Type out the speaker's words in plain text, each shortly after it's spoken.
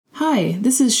Hi,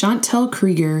 this is Chantel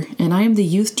Kreiger, and I am the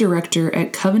Youth Director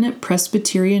at Covenant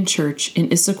Presbyterian Church in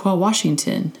Issaquah,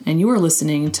 Washington, and you are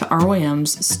listening to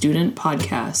RYM's Student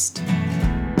Podcast.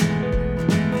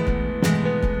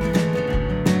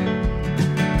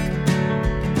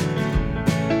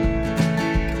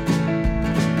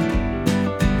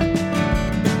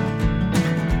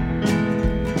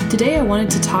 Today I wanted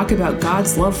to talk about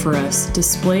God's love for us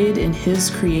displayed in His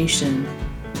creation.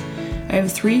 I have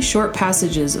 3 short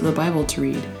passages of the Bible to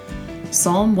read.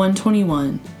 Psalm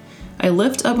 121. I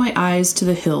lift up my eyes to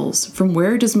the hills. From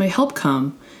where does my help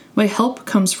come? My help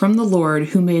comes from the Lord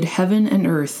who made heaven and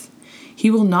earth. He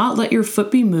will not let your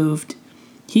foot be moved.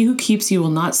 He who keeps you will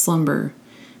not slumber.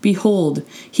 Behold,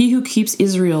 he who keeps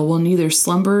Israel will neither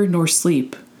slumber nor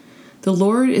sleep. The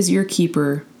Lord is your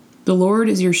keeper. The Lord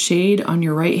is your shade on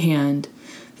your right hand.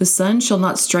 The sun shall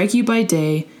not strike you by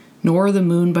day, nor the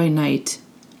moon by night.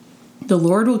 The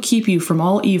Lord will keep you from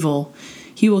all evil.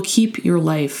 He will keep your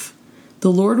life.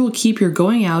 The Lord will keep your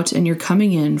going out and your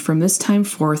coming in from this time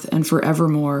forth and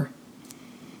forevermore.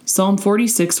 Psalm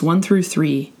 46,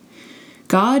 1-3.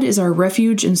 God is our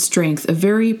refuge and strength, a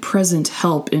very present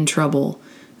help in trouble.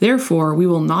 Therefore we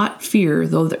will not fear,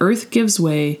 though the earth gives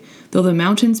way, though the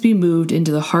mountains be moved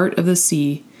into the heart of the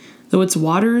sea, though its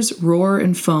waters roar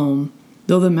and foam,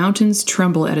 though the mountains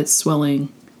tremble at its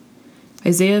swelling.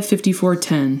 Isaiah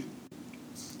 54:10.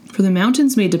 For the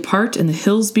mountains may depart and the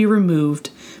hills be removed,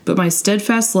 but my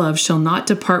steadfast love shall not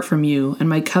depart from you, and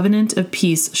my covenant of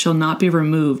peace shall not be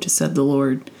removed, said the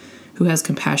Lord, who has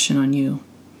compassion on you.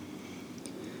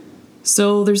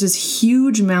 So there's this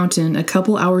huge mountain a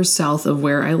couple hours south of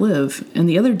where I live, and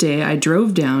the other day I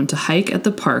drove down to hike at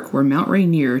the park where Mount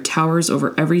Rainier towers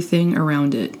over everything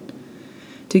around it.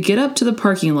 To get up to the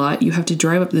parking lot, you have to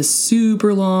drive up this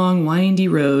super long, windy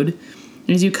road,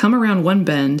 and as you come around one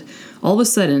bend, all of a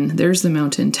sudden, there's the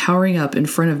mountain towering up in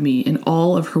front of me in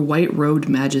all of her white-robed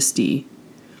majesty.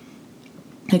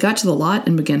 I got to the lot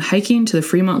and began hiking to the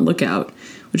Fremont Lookout,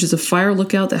 which is a fire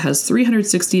lookout that has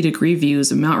 360-degree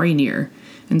views of Mount Rainier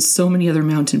and so many other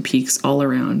mountain peaks all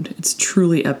around. It's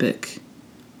truly epic.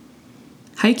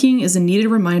 Hiking is a needed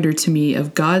reminder to me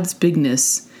of God's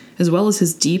bigness, as well as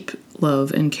His deep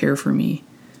love and care for me.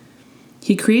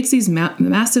 He creates these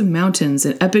massive mountains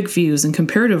and epic views, and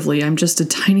comparatively, I'm just a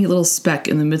tiny little speck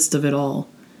in the midst of it all.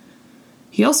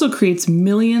 He also creates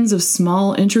millions of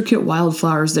small, intricate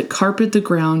wildflowers that carpet the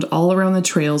ground all around the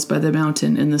trails by the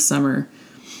mountain in the summer.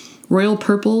 Royal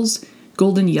purples,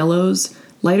 golden yellows,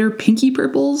 lighter pinky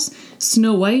purples,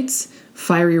 snow whites,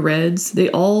 fiery reds,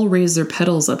 they all raise their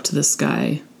petals up to the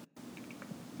sky.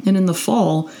 And in the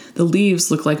fall, the leaves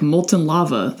look like molten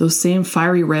lava, those same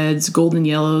fiery reds, golden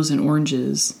yellows, and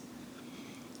oranges.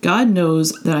 God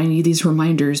knows that I need these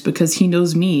reminders because He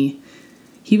knows me.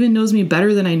 He even knows me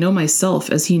better than I know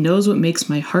myself, as He knows what makes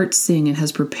my heart sing and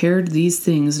has prepared these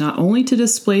things not only to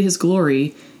display His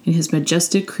glory in His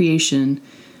majestic creation,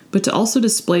 but to also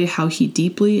display how He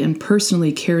deeply and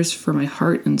personally cares for my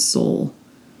heart and soul.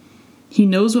 He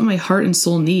knows what my heart and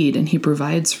soul need, and He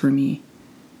provides for me.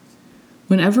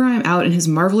 Whenever I'm out in His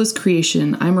marvelous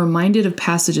creation, I'm reminded of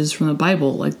passages from the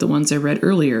Bible, like the ones I read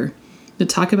earlier, that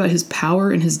talk about His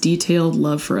power and His detailed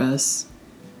love for us.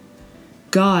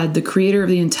 God, the creator of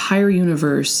the entire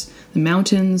universe, the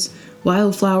mountains,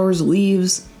 wildflowers,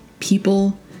 leaves,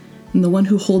 people, and the one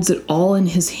who holds it all in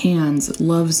His hands,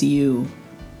 loves you.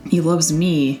 He loves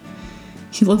me.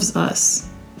 He loves us.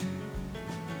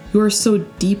 You are so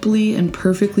deeply and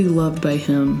perfectly loved by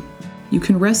Him. You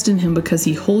can rest in Him because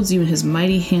He holds you in His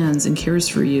mighty hands and cares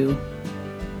for you.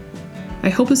 I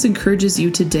hope this encourages you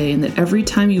today, and that every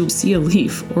time you see a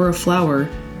leaf or a flower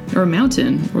or a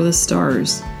mountain or the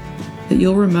stars, that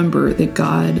you'll remember that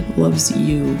God loves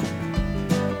you.